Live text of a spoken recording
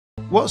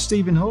What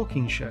Stephen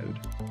Hawking showed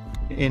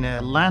in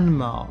a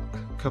landmark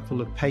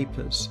couple of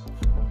papers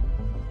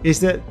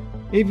is that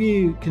if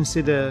you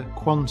consider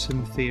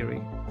quantum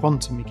theory,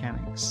 quantum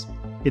mechanics,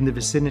 in the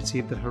vicinity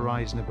of the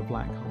horizon of a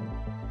black hole,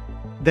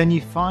 then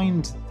you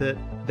find that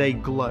they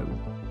glow.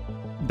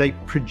 They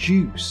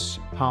produce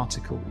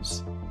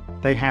particles.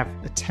 They have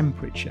a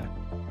temperature.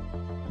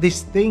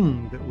 This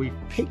thing that we've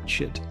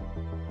pictured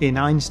in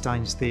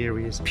Einstein's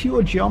theory as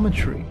pure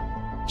geometry,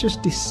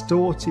 just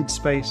distorted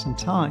space and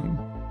time,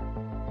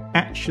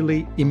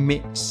 actually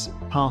emits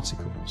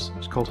particles.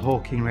 It's called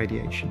Hawking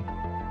radiation.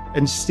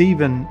 And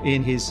Stephen,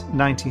 in his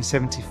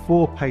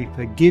 1974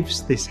 paper,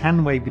 gives this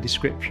hand-wavy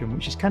description,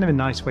 which is kind of a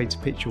nice way to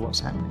picture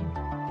what's happening.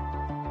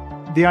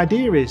 The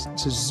idea is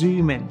to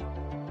zoom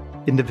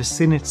in the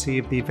vicinity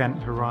of the event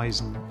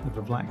horizon of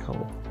a black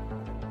hole.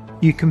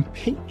 You can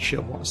picture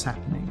what's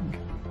happening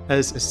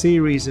as a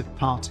series of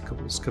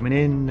particles coming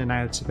in and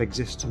out of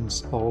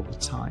existence all the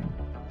time,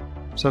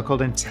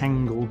 so-called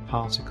entangled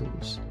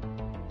particles.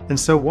 And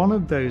so one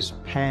of those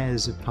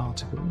pairs of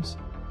particles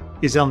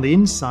is on the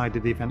inside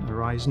of the event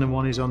horizon and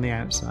one is on the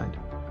outside.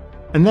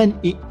 And then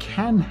it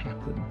can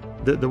happen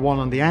that the one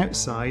on the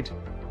outside,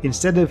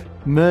 instead of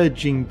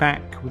merging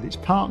back with its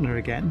partner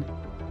again,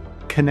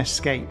 can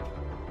escape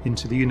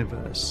into the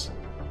universe,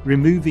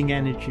 removing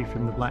energy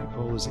from the black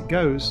hole as it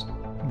goes,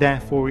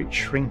 therefore it's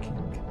shrinking,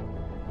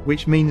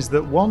 which means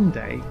that one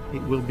day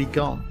it will be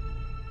gone.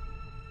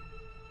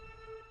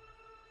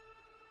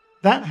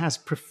 That has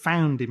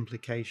profound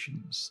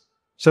implications.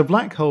 So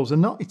black holes are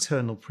not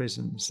eternal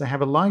prisons, they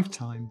have a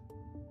lifetime.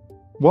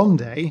 One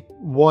day,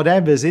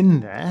 whatever's in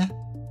there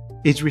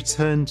is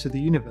returned to the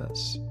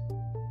universe.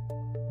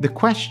 The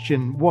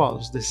question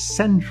was, the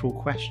central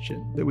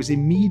question that was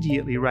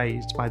immediately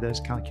raised by those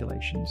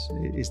calculations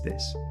is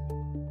this: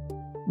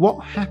 what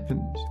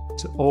happened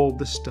to all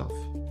the stuff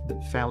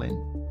that fell in?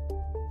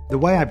 The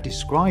way I've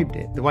described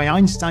it, the way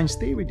Einstein's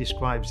theory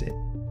describes it,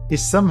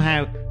 is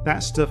somehow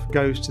that stuff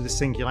goes to the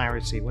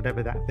singularity,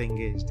 whatever that thing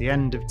is, the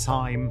end of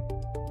time,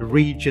 the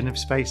region of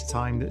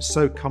space-time that's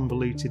so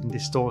convoluted and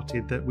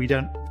distorted that we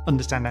don't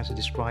understand how to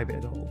describe it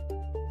at all.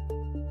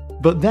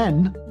 But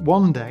then,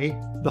 one day,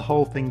 the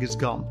whole thing is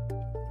gone.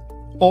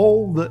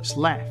 All that's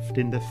left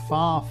in the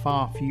far,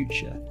 far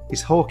future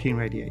is Hawking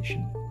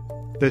radiation,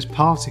 those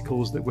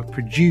particles that were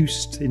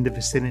produced in the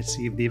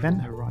vicinity of the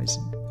event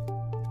horizon.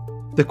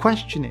 The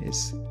question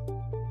is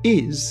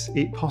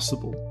it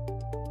possible,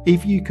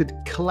 if you could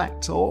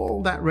collect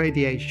all that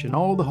radiation,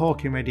 all the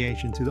Hawking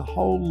radiation through the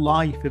whole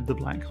life of the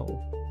black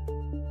hole,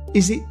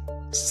 is it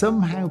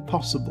somehow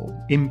possible,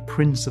 in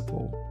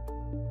principle,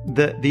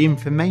 that the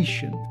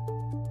information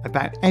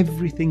about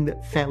everything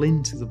that fell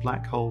into the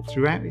black hole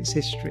throughout its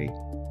history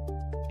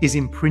is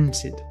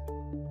imprinted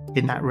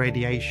in that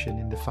radiation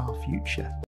in the far future?